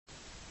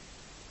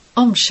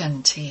Om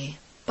Shanti,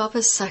 Baba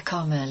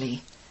Sakar Murli,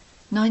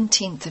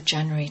 19th of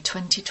January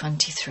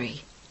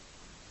 2023.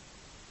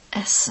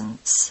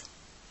 Essence.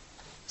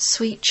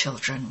 Sweet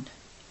children,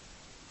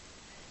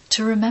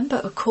 to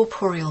remember a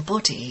corporeal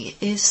body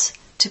is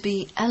to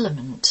be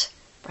element,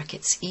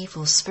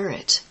 (evil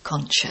spirit)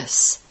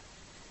 conscious,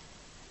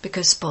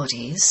 because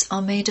bodies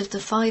are made of the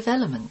 5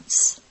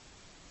 elements.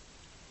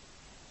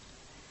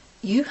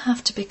 You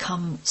have to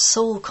become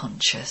soul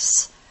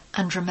conscious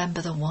and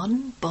remember the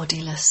one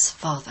bodiless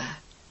Father.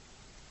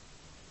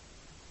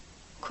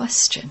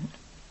 Question.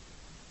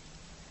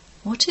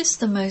 What is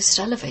the most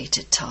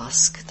elevated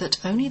task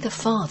that only the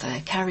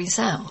Father carries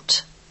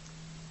out?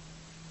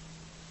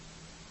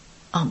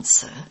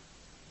 Answer.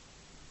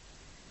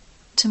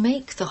 To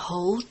make the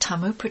whole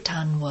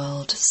Tamopradhan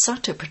world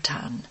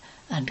Satopradhan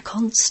and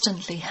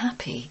constantly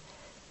happy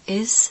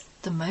is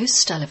the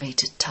most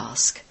elevated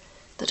task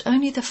that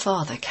only the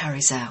Father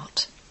carries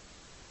out.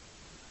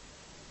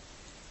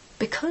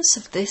 Because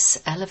of this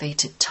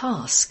elevated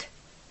task,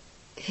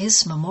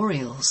 his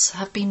memorials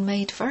have been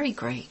made very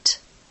great.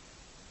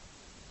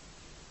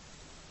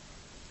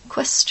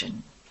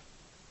 Question.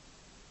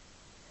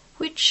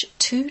 Which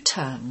 2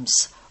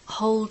 terms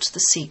hold the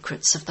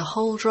secrets of the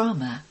whole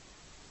drama?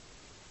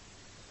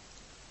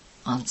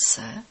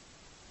 Answer.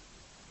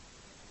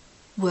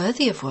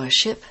 Worthy of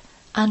worship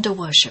and a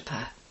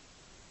worshipper.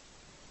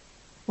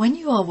 When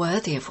you are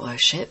worthy of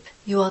worship,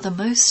 you are the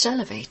most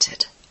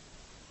elevated.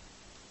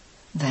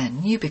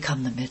 Then you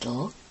become the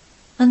middle,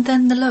 and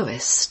then the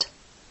lowest.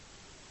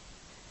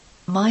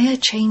 Maya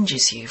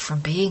changes you from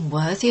being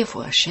worthy of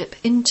worship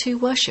into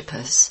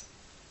worshippers.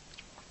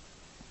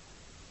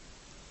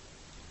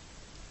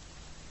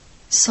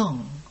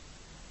 Song.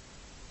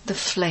 The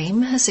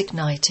flame has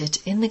ignited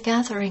in the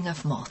gathering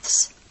of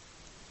moths.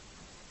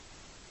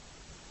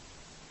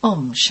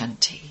 Om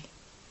Shanti.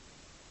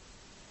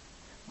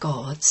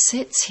 God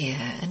sits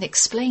here and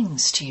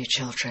explains to you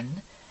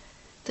children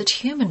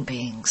that human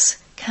beings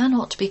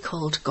cannot be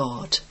called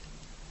God.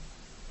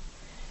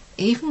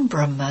 Even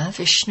Brahma,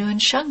 Vishnu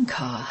and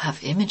Shankar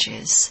have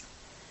images,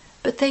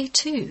 but they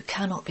too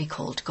cannot be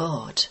called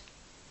God.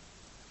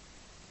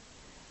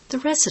 The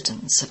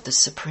residence of the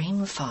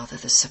Supreme Father,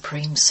 the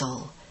Supreme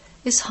Soul,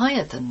 is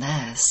higher than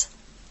theirs.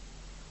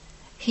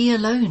 He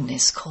alone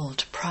is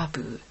called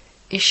Prabhu,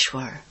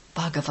 Ishwar,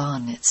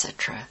 Bhagavan,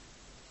 etc.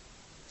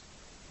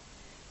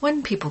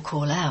 When people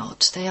call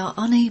out, they are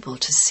unable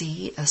to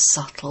see a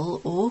subtle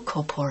or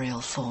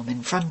corporeal form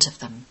in front of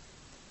them.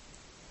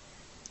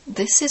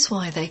 This is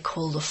why they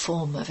call the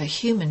form of a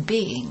human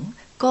being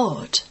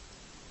God.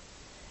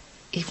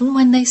 Even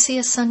when they see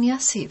a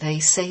sannyasi,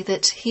 they say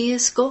that he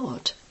is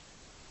God.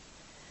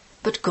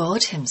 But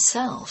God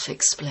himself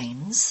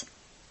explains,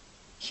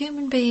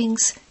 human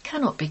beings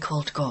cannot be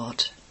called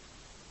God.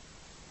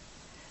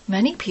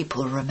 Many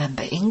people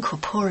remember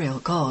incorporeal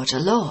God a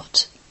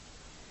lot.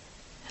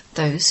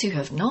 Those who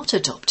have not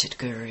adopted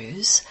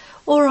gurus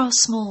or are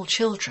small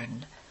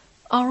children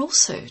are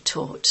also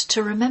taught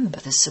to remember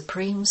the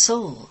Supreme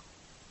Soul.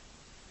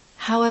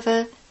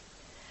 However,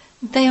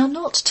 they are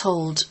not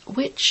told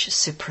which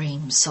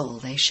Supreme Soul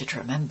they should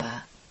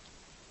remember.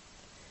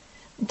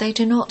 They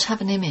do not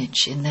have an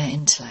image in their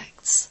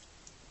intellects.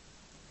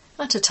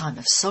 At a time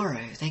of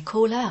sorrow, they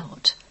call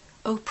out,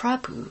 O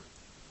Prabhu.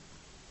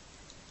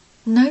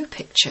 No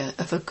picture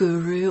of a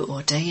guru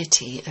or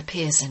deity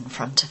appears in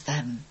front of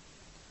them.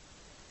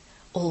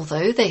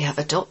 Although they have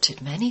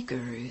adopted many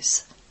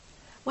gurus,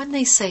 when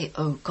they say,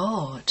 O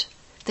God,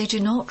 they do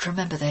not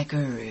remember their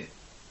guru.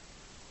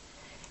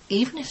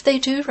 Even if they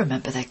do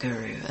remember their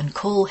guru and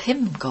call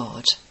him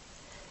God,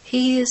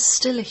 he is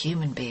still a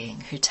human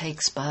being who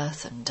takes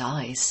birth and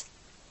dies.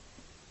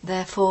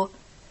 Therefore,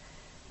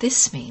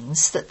 this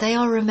means that they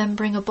are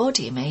remembering a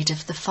body made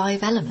of the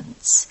 5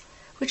 elements,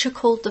 which are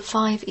called the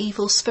 5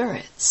 evil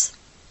spirits.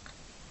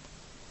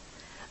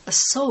 A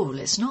soul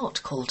is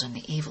not called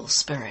an evil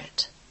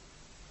spirit.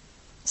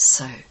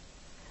 So,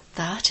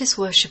 that is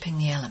worshipping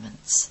the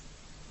elements.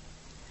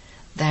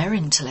 Their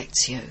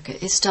intellect's yoga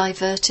is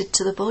diverted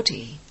to the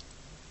body.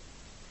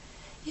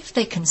 If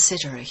they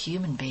consider a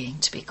human being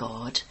to be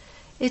God,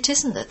 it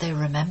isn't that they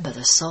remember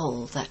the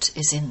soul that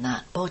is in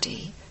that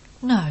body.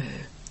 No.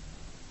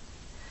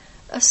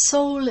 A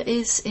soul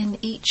is in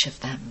each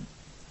of them,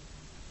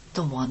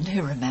 the one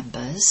who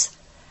remembers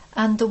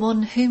and the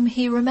one whom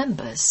he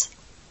remembers.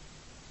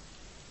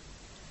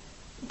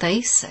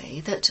 They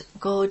say that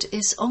God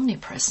is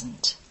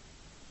omnipresent.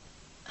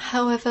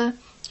 However,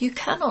 you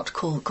cannot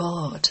call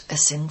God a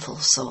sinful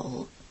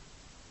soul.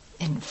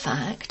 In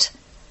fact,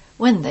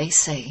 when they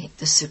say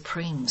the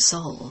Supreme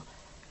Soul,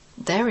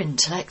 their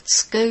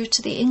intellects go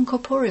to the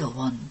incorporeal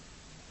one.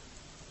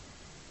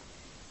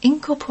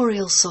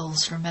 Incorporeal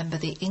souls remember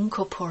the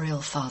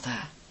incorporeal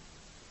Father.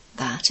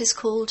 That is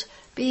called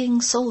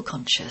being soul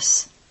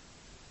conscious.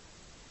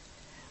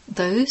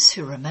 Those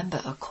who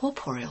remember a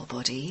corporeal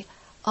body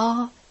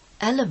are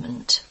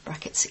element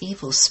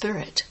 (evil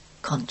spirit)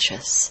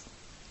 conscious.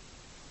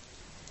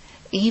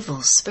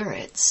 Evil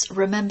spirits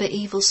remember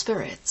evil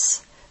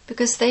spirits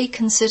because they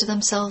consider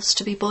themselves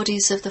to be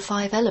bodies of the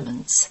 5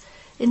 elements,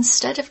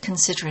 instead of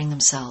considering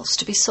themselves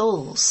to be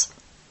souls.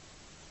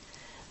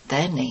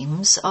 Their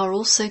names are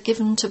also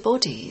given to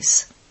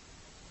bodies.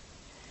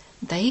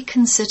 They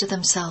consider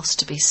themselves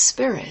to be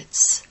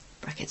spirits,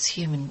 brackets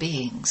human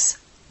beings,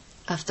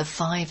 of the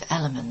 5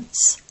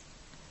 elements,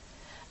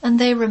 and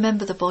they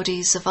remember the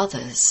bodies of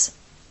others.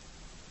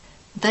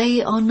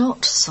 They are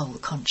not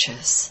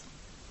soul-conscious.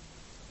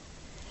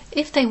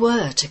 If they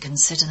were to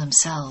consider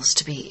themselves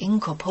to be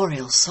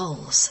incorporeal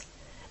souls,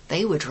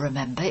 they would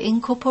remember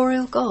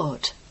incorporeal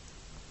God.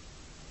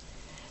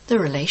 The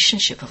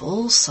relationship of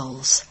all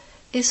souls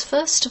is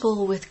first of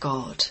all with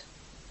God.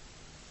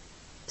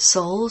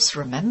 Souls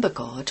remember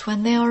God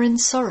when they are in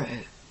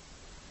sorrow.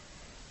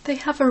 They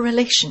have a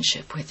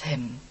relationship with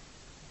Him.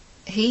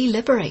 He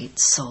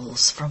liberates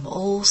souls from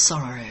all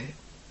sorrow.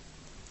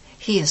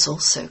 He is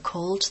also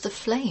called the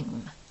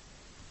flame.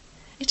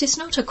 It is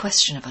not a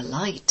question of a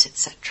light,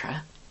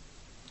 etc.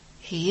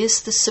 He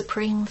is the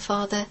Supreme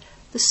Father,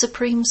 the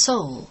Supreme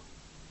Soul.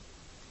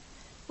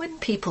 When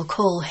people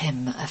call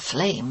Him a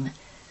flame,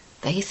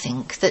 they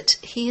think that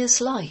He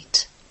is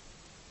light.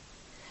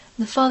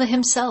 The Father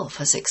Himself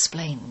has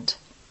explained,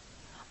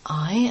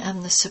 I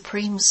am the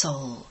Supreme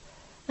Soul,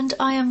 and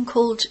I am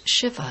called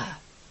Shiva.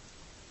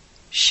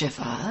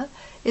 Shiva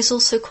is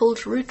also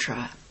called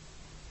Rudra.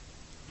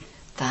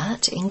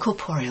 That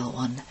incorporeal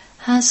one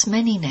has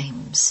many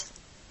names.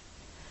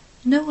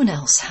 No one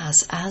else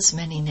has as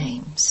many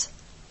names.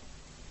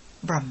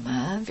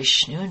 Brahma,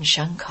 Vishnu and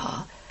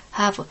Shankar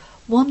have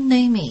one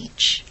name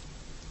each.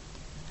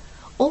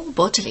 All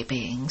bodily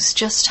beings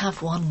just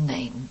have one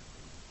name.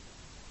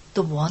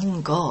 The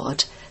one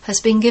God has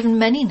been given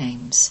many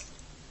names.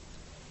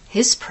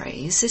 His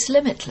praise is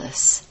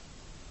limitless.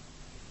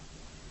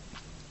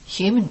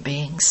 Human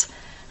beings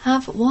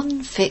have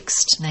one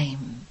fixed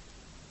name.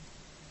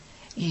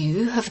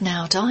 You have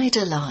now died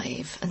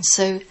alive, and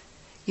so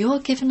you are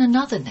given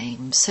another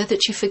name so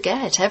that you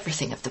forget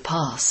everything of the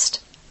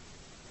past.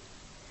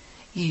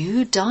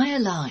 You die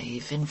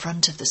alive in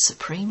front of the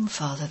Supreme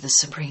Father, the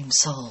Supreme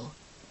Soul,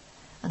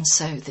 and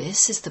so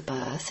this is the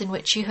birth in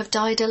which you have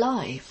died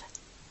alive.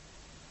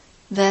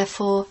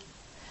 Therefore,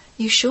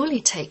 you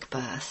surely take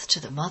birth to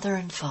the Mother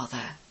and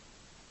Father.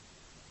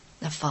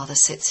 The Father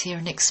sits here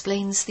and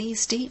explains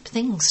these deep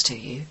things to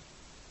you.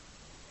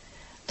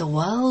 The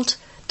world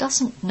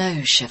doesn't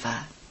know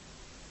Shiva.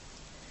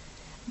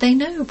 They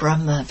know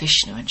Brahma,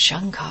 Vishnu and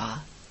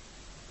Shankar.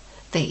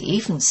 They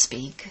even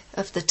speak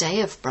of the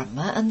day of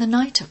Brahma and the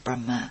night of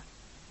Brahma.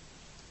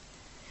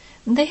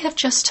 They have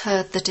just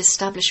heard that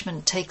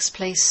establishment takes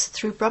place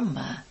through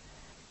Brahma,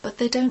 but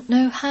they don't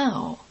know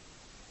how.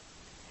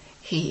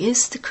 He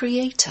is the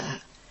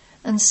creator,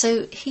 and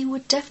so he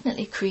would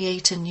definitely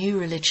create a new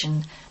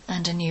religion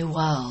and a new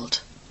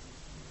world.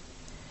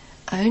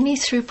 Only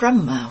through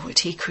Brahma would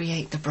he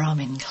create the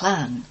Brahmin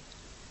clan.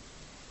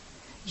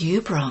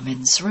 You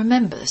Brahmins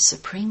remember the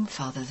Supreme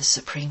Father, the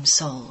Supreme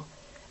Soul,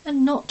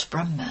 and not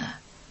Brahma,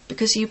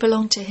 because you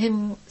belong to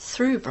him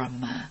through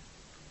Brahma.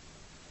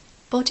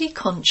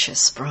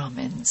 Body-conscious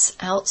Brahmins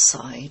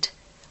outside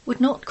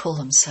would not call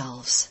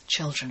themselves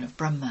children of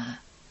Brahma,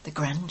 the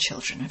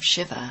grandchildren of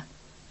Shiva.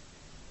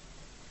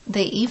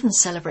 They even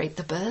celebrate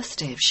the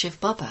birthday of Shiv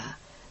Baba,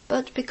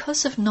 but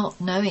because of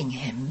not knowing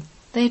him,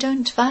 they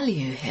don't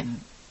value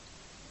him.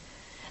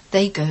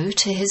 They go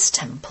to his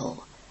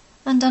temple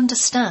and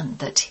understand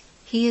that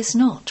he is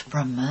not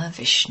Brahma,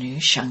 Vishnu,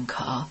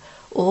 Shankar,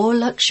 or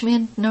Lakshmi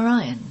and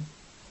Narayan.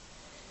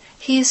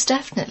 He is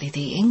definitely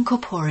the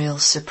incorporeal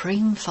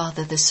Supreme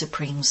Father, the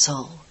Supreme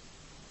Soul.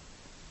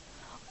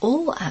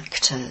 All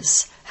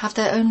actors have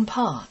their own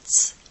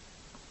parts.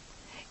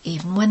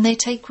 Even when they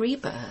take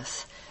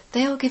rebirth,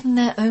 they are given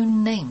their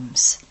own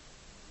names.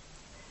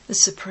 The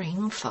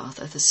Supreme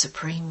Father, the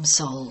Supreme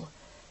Soul,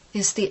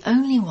 is the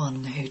only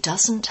one who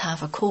doesn't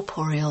have a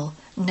corporeal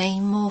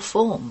name or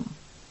form.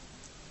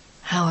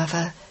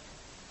 However,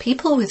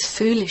 people with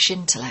foolish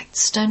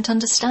intellects don't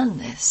understand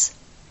this.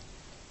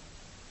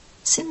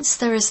 Since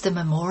there is the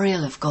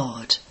memorial of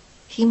God,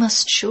 he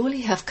must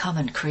surely have come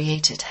and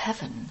created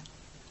heaven.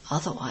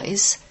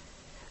 Otherwise,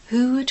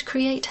 who would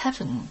create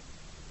heaven?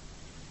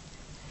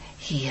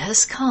 He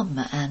has come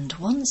and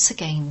once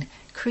again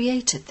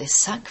created this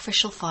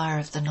sacrificial fire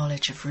of the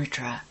knowledge of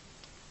Rudra.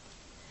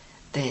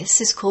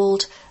 This is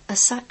called a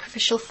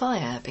sacrificial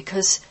fire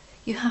because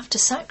you have to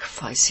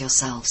sacrifice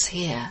yourselves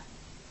here.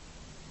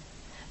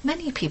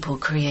 Many people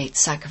create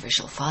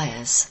sacrificial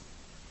fires.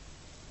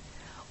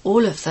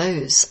 All of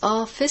those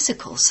are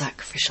physical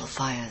sacrificial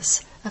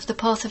fires of the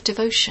path of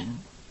devotion.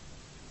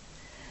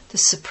 The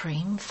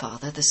Supreme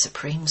Father, the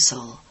Supreme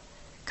Soul,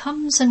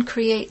 comes and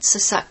creates a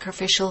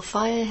sacrificial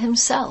fire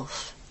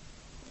himself.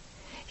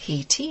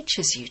 He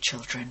teaches you,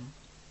 children.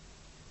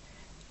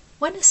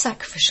 When a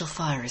sacrificial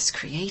fire is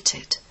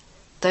created,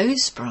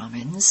 those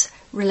Brahmins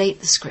relate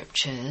the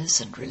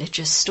scriptures and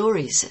religious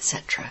stories,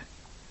 etc.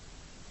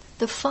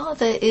 The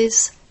Father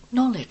is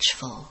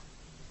knowledgeful.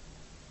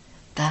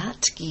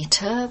 That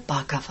Gita,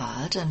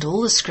 Bhagavad and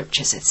all the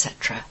scriptures,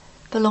 etc.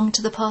 belong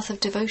to the path of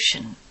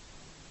devotion.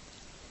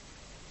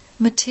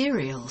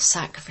 Material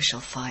sacrificial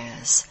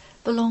fires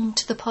belong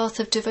to the path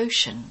of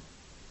devotion.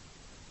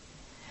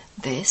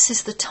 This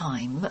is the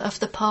time of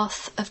the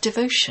path of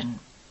devotion.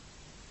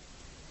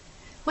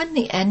 When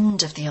the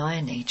end of the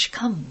Iron Age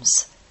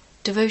comes,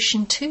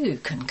 devotion too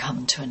can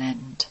come to an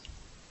end.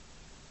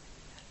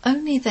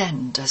 Only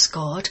then does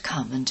God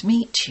come and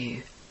meet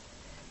you,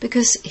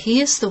 because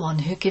He is the one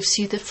who gives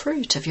you the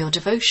fruit of your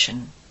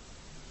devotion.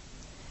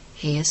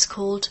 He is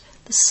called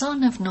the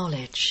Sun of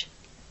Knowledge.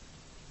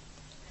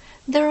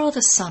 There are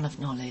the Sun of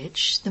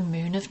Knowledge, the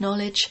Moon of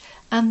Knowledge,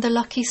 and the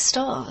lucky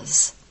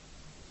stars.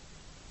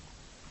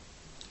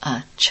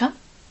 Acha.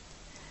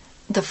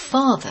 The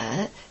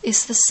Father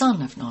is the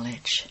Sun of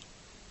Knowledge.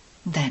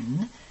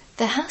 Then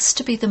there has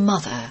to be the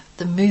Mother,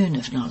 the Moon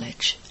of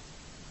Knowledge.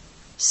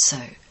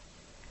 So,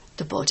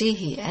 the body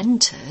he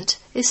entered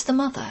is the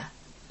Mother,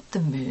 the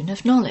Moon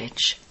of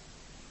Knowledge.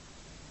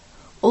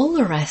 All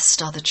the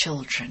rest are the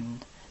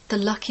children, the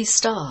lucky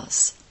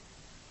stars.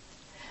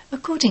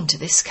 According to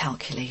this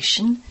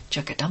calculation,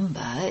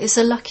 Jagadamba is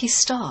a lucky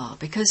star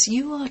because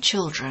you are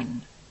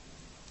children.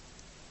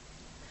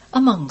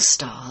 Among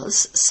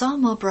stars,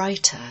 some are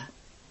brighter.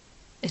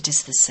 It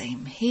is the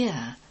same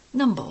here,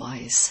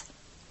 number-wise.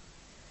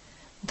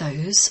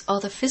 Those are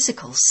the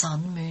physical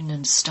sun, moon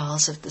and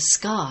stars of the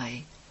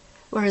sky,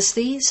 whereas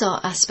these are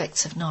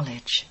aspects of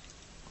knowledge.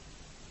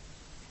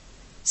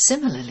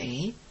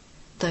 Similarly,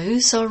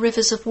 those are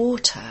rivers of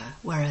water,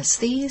 whereas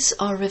these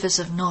are rivers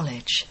of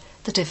knowledge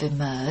that have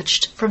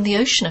emerged from the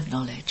ocean of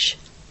knowledge.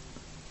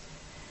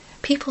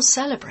 People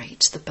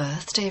celebrate the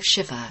birthday of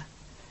Shiva,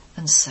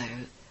 and so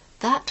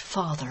that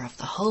Father of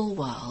the whole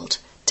world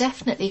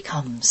definitely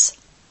comes.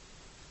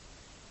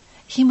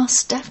 He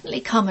must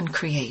definitely come and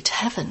create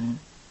heaven.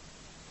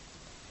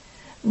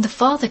 The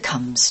Father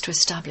comes to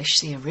establish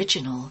the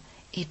original,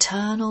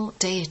 eternal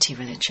deity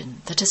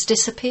religion that has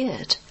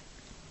disappeared.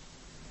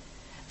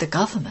 The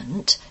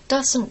government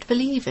doesn't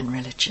believe in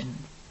religion.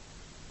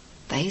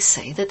 They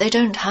say that they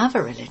don't have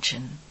a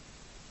religion.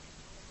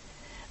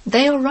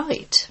 They are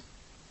right.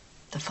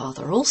 The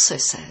Father also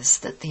says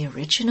that the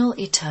original,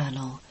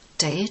 eternal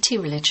deity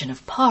religion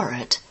of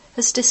Bharat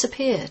has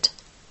disappeared.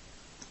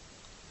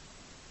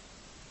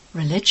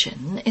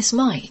 Religion is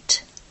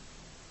might.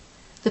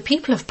 The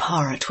people of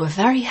Bharat were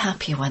very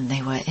happy when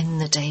they were in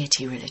the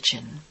deity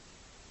religion.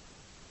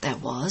 There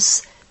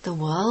was the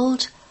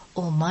world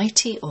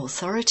almighty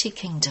authority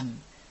kingdom,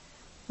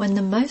 when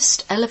the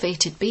most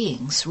elevated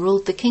beings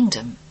ruled the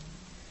kingdom.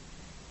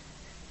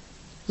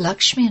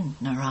 Lakshmi and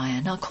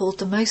Narayan are called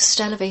the most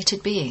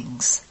elevated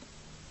beings.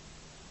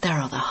 There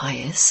are the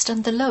highest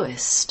and the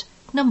lowest,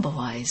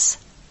 number-wise.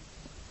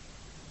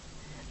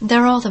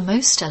 There are the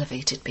most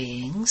elevated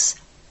beings,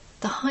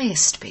 the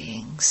highest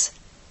beings,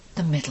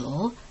 the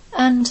middle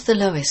and the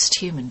lowest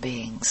human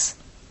beings.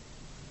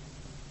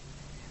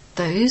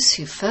 Those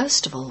who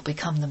first of all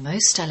become the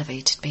most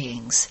elevated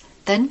beings,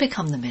 then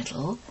become the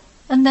middle,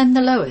 and then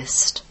the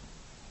lowest.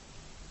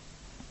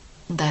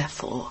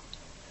 Therefore,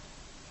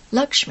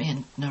 Lakshmi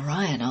and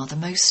Narayan are the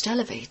most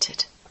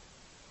elevated.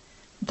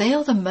 They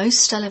are the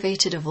most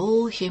elevated of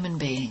all human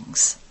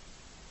beings.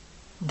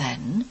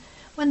 Then,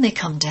 when they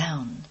come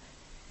down,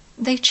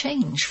 they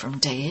change from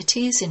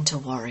deities into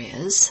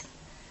warriors,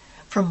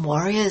 from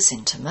warriors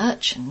into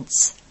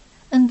merchants,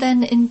 and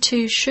then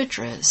into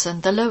Shudras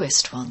and the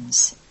lowest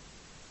ones.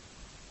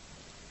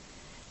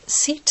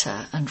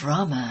 Sita and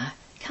Rama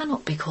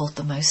cannot be called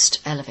the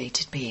most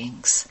elevated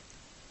beings.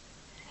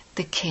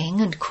 The king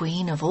and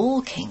queen of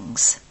all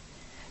kings,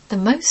 the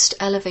most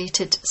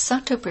elevated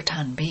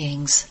Satopradhan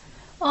beings,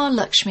 are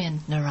Lakshmi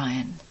and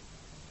Narayan.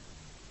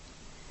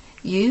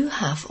 You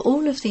have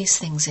all of these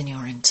things in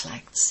your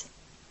intellects.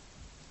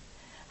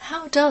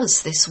 How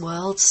does this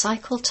world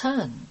cycle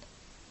turn?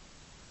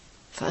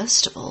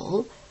 First of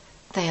all,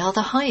 they are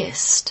the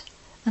highest,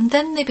 and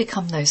then they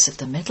become those of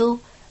the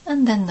middle,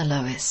 and then the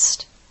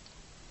lowest.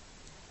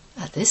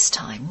 At this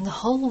time, the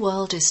whole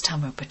world is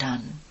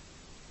Tamopradhan.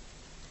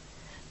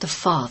 The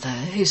Father,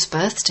 whose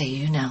birthday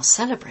you now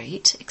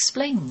celebrate,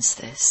 explains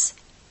this.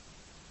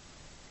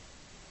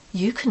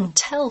 You can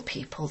tell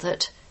people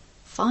that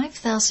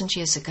 5,000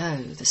 years ago,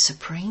 the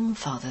Supreme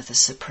Father, the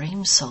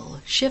Supreme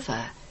Soul,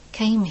 Shiva,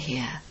 came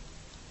here.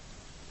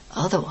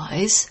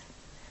 Otherwise,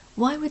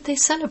 why would they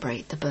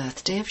celebrate the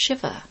birthday of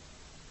Shiva?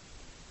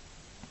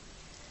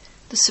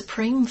 The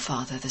Supreme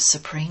Father, the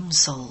Supreme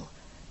Soul,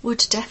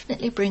 would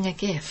definitely bring a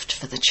gift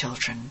for the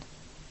children,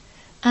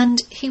 and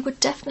he would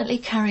definitely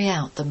carry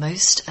out the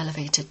most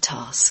elevated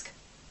task.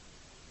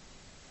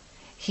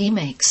 He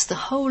makes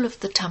the whole of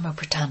the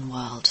Tamopradhan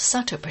world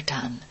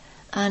Satopradhan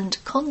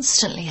and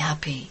constantly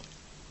happy.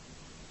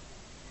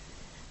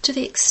 To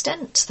the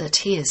extent that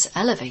he is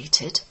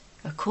elevated,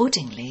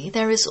 accordingly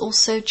there is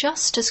also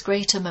just as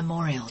great a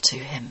memorial to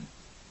him.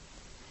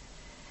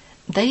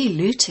 They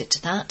looted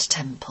that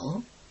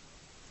temple.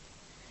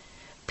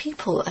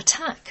 People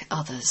attack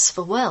others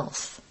for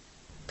wealth.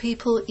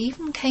 People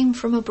even came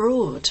from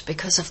abroad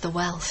because of the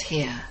wealth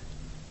here.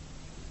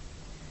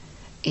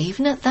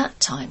 Even at that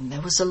time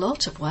there was a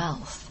lot of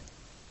wealth.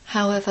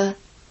 However,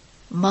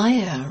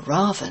 Maya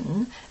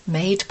Ravan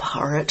made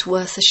Bharat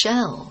worth a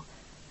shell,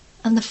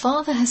 and the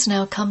father has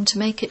now come to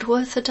make it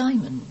worth a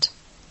diamond.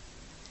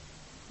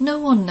 No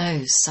one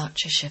knows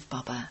such a Shiv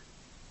Baba.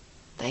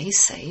 They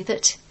say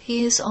that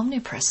he is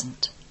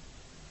omnipresent.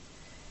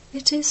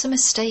 It is a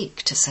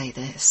mistake to say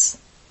this.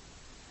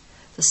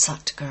 The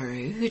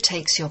Satguru who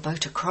takes your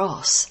boat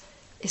across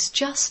is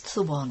just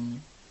the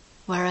one,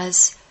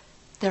 whereas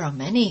there are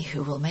many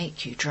who will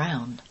make you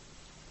drown.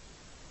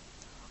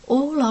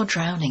 All are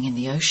drowning in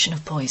the ocean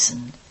of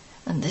poison,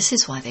 and this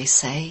is why they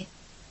say,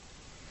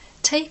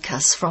 "Take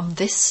us from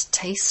this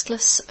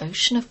tasteless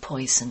ocean of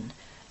poison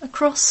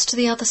across to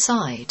the other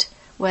side,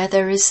 where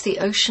there is the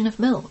ocean of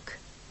milk."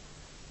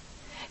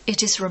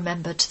 It is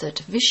remembered that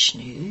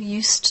Vishnu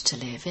used to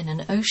live in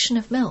an ocean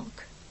of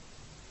milk.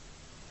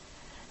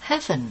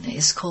 Heaven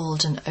is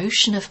called an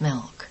ocean of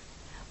milk,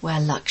 where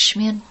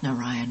Lakshmi and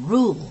Narayan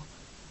rule.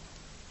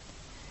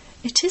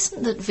 It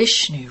isn't that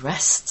Vishnu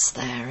rests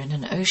there in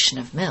an ocean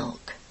of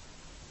milk.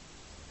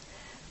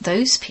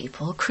 Those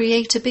people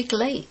create a big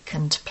lake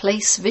and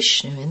place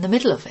Vishnu in the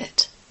middle of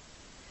it.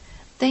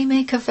 They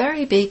make a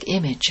very big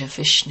image of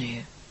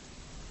Vishnu.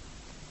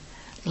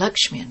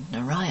 Lakshmi and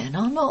Narayan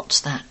are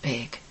not that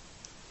big.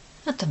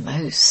 At the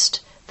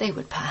most, they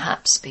would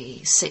perhaps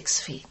be 6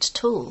 feet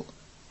tall.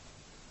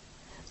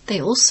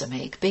 They also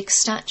make big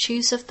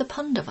statues of the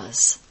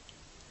Pandavas.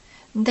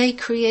 They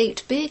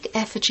create big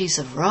effigies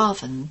of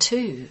Ravan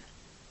too.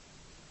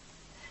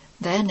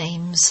 Their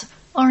names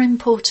are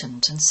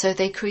important, and so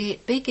they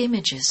create big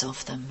images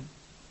of them.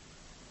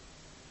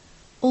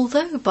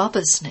 Although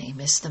Baba's name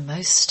is the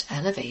most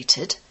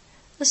elevated,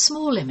 a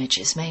small image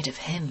is made of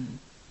him.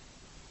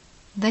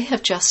 They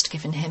have just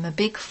given him a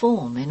big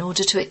form in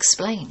order to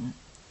explain.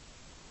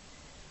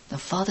 The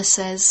father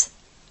says,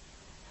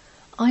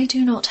 "I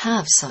do not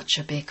have such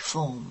a big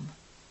form.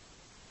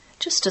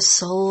 Just as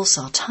souls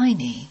are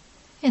tiny,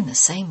 in the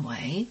same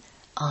way,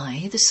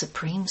 I, the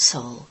Supreme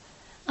Soul,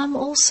 am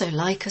also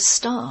like a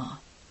star."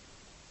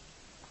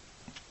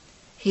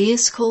 He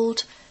is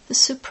called the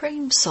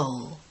Supreme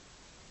Soul.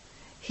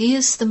 He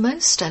is the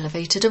most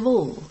elevated of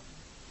all.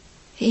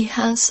 He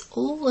has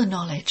all the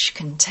knowledge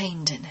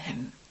contained in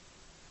him.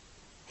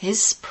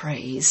 His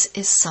praise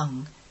is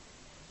sung.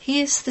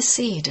 He is the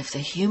seed of the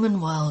human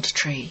world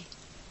tree.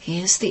 He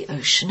is the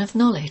ocean of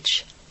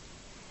knowledge.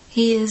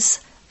 He is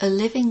a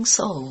living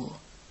soul.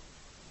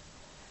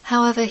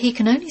 However, he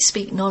can only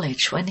speak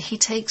knowledge when he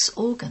takes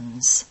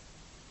organs.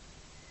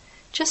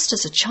 Just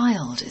as a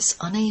child is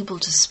unable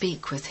to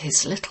speak with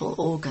his little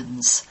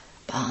organs,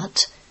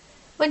 but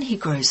when he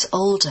grows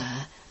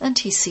older and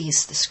he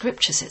sees the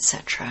scriptures,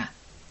 etc.,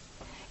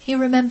 he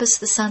remembers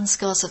the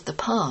sanskars of the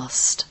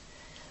past.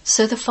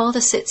 So the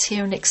father sits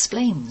here and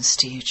explains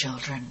to you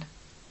children.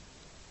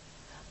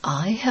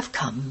 I have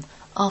come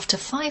after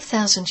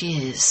 5,000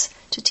 years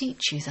to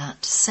teach you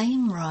that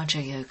same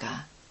Raja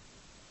Yoga.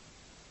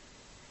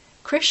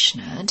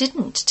 Krishna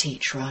didn't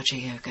teach Raja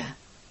Yoga.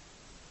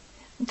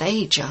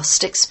 They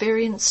just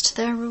experienced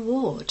their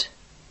reward.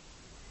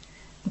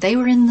 They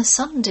were in the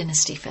Sun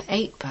dynasty for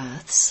 8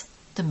 births,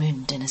 the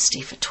Moon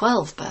dynasty for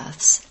 12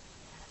 births,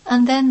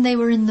 and then they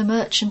were in the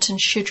Merchant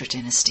and Shudra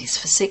dynasties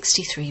for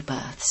 63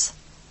 births.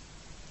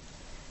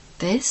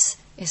 This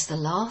is the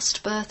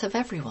last birth of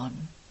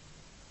everyone.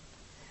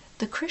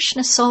 The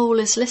Krishna soul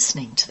is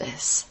listening to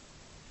this,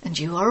 and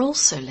you are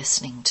also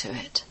listening to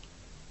it.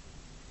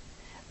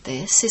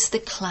 This is the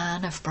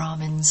clan of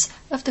Brahmins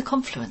of the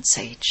Confluence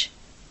Age.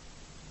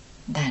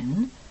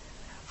 Then,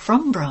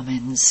 from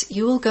Brahmins,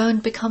 you will go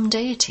and become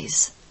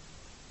deities.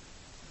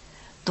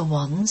 The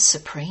one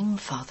Supreme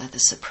Father, the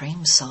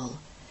Supreme Soul,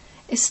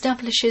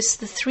 establishes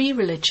the 3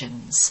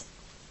 religions: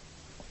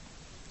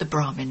 the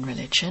Brahmin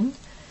religion,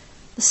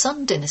 the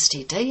Sun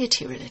dynasty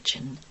deity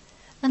religion,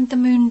 and the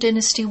Moon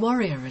dynasty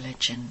warrior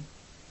religion.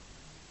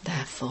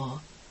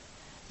 Therefore,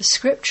 the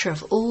scripture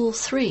of all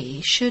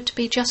 3 should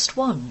be just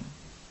one.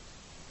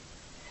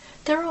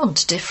 There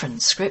aren't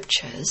different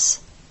scriptures.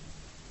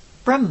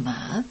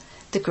 Brahma,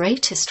 the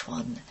greatest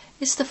one,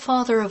 is the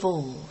father of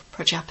all,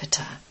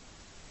 Prajapita.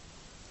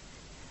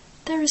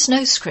 There is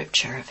no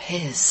scripture of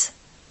his.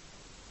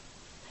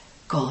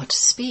 God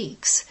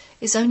speaks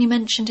is only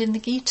mentioned in the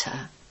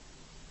Gita.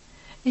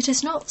 It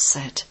is not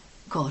said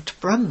God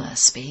Brahma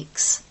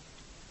speaks.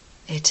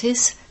 It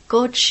is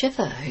God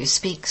Shiva who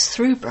speaks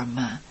through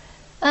Brahma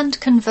and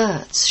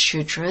converts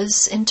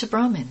Shudras into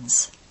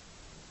Brahmins.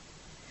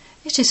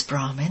 It is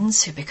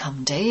Brahmins who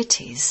become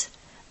deities,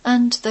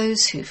 and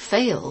those who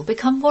fail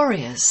become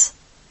warriors.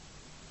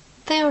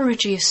 They are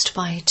reduced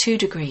by 2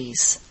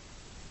 degrees.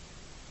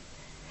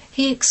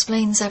 He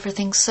explains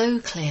everything so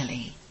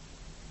clearly.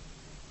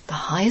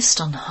 The highest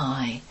on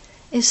high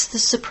is the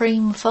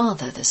Supreme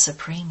Father, the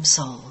Supreme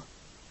Soul.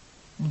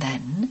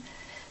 Then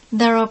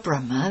there are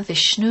Brahma,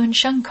 Vishnu and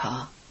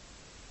Shankar.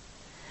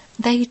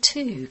 They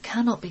too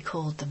cannot be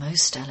called the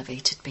most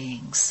elevated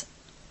beings.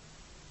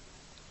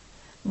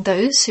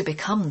 Those who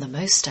become the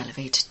most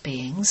elevated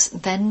beings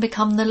then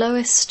become the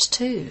lowest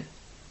too.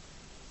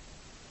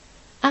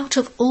 Out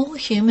of all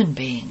human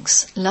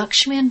beings,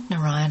 Lakshmi and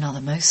Narayan are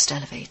the most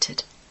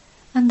elevated,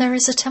 and there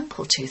is a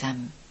temple to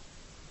them.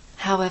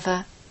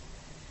 However,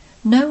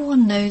 no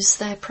one knows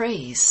their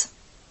praise.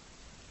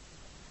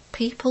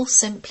 People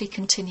simply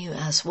continue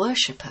as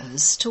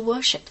worshippers to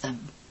worship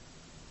them.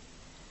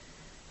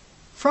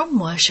 From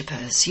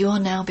worshippers, you are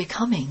now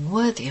becoming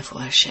worthy of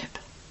worship.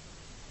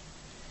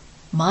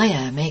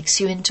 Maya makes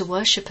you into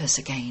worshippers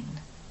again.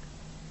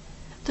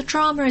 The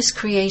drama is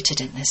created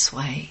in this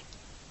way.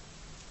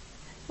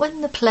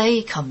 When the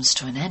play comes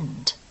to an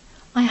end,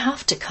 I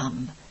have to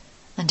come,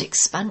 and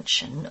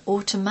expansion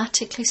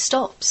automatically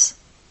stops.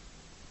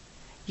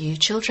 You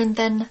children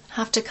then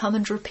have to come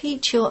and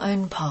repeat your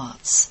own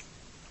parts.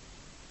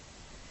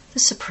 The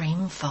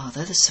Supreme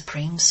Father, the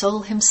Supreme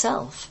Soul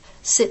himself,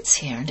 sits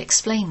here and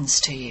explains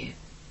to you.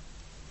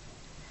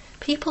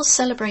 People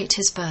celebrate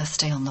his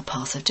birthday on the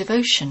path of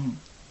devotion.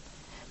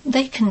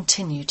 They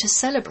continue to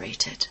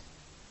celebrate it.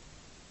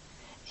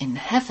 In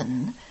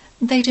heaven,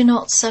 they do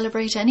not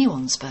celebrate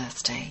anyone's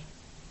birthday.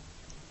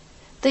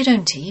 They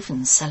don't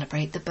even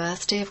celebrate the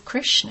birthday of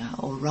Krishna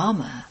or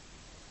Rama.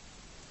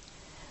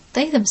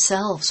 They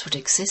themselves would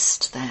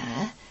exist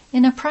there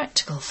in a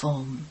practical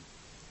form.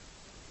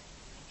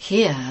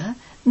 Here,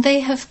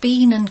 they have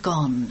been and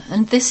gone,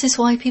 and this is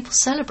why people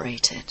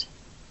celebrate it.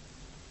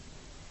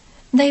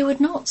 They would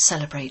not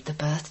celebrate the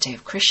birthday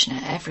of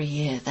Krishna every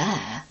year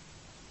there.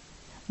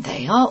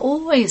 They are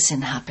always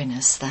in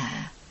happiness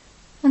there,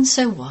 and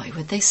so why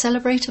would they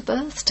celebrate a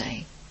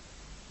birthday?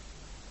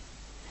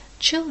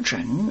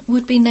 Children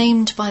would be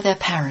named by their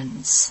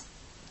parents.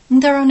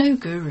 There are no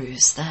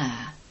gurus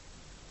there.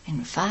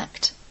 In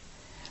fact,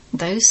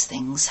 those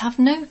things have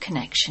no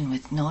connection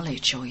with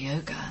knowledge or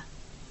yoga.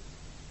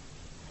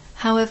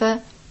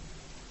 However,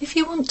 if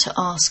you want to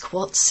ask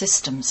what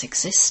systems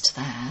exist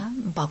there,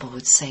 Baba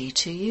would say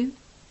to you,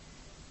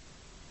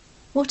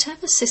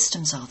 whatever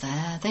systems are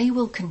there, they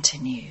will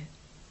continue.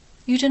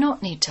 You do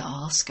not need to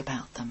ask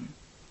about them.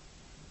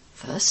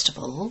 First of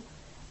all,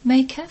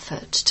 make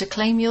effort to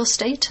claim your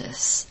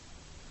status.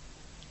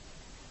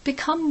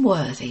 Become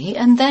worthy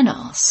and then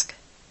ask.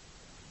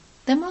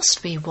 There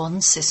must be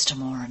one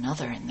system or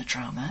another in the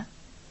drama.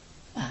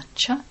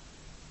 Acha.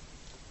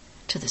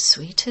 To the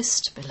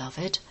sweetest,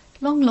 beloved,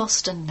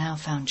 long-lost and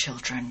now-found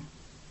children,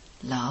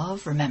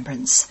 love,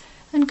 remembrance,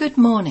 and good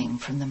morning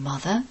from the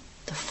mother,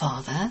 the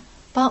father,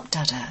 Bap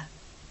Dada.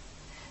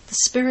 The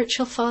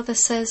spiritual father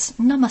says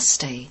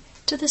Namaste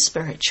to the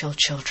spiritual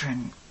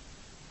children.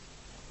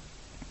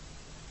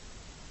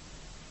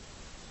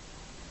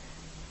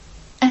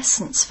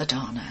 Essence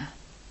Vedana.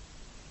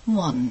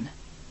 1.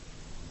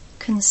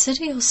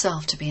 Consider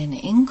yourself to be an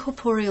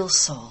incorporeal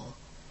soul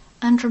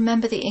and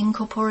remember the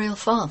incorporeal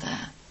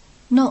father,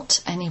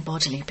 not any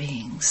bodily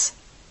beings.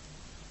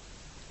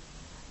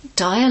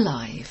 Die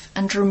alive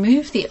and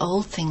remove the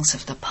old things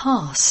of the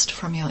past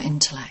from your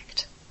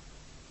intellect.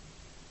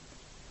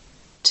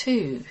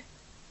 2.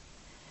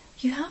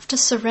 You have to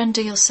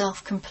surrender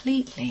yourself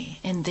completely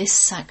in this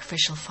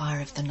sacrificial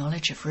fire of the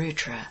knowledge of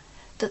Rudra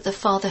that the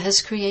Father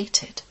has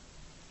created.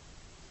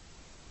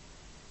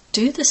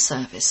 Do the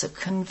service of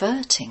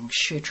converting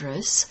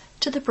Shudras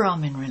to the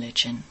Brahmin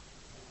religion.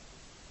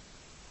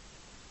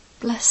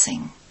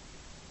 Blessing.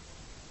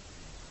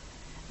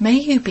 May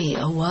you be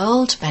a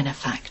world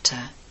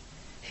benefactor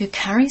who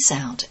carries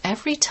out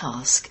every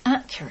task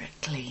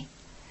accurately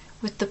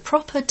with the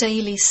proper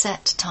daily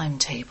set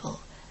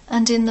timetable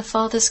and in the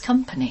Father's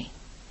company.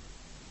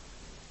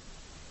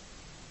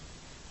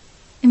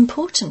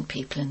 Important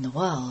people in the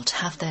world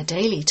have their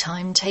daily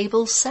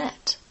timetables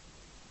set.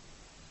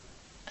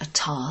 A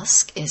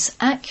task is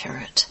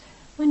accurate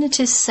when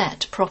it is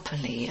set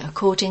properly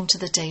according to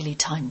the daily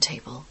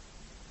timetable.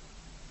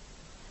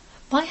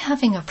 By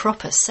having a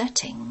proper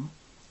setting,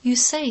 you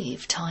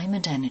save time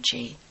and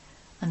energy,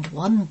 and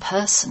one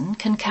person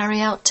can carry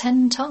out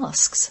 10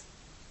 tasks.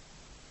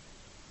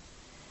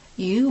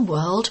 You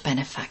world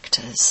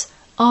benefactors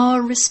are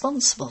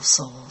responsible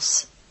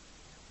souls.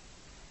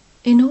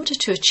 In order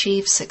to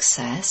achieve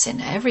success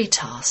in every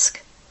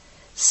task,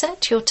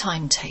 set your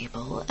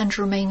timetable and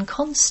remain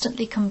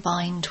constantly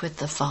combined with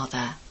the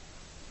Father.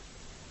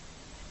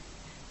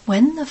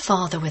 When the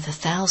Father with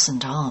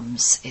 1,000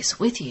 arms is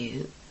with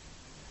you,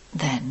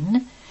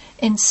 then,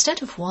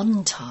 instead of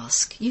one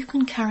task, you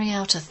can carry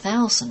out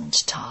 1,000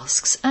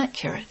 tasks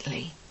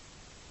accurately.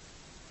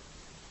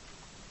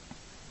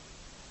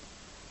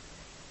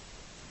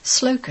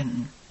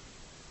 Slogan.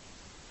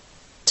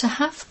 To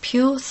have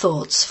pure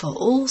thoughts for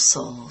all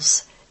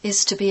souls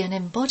is to be an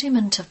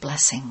embodiment of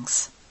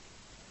blessings.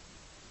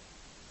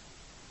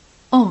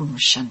 Om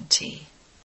Shanti.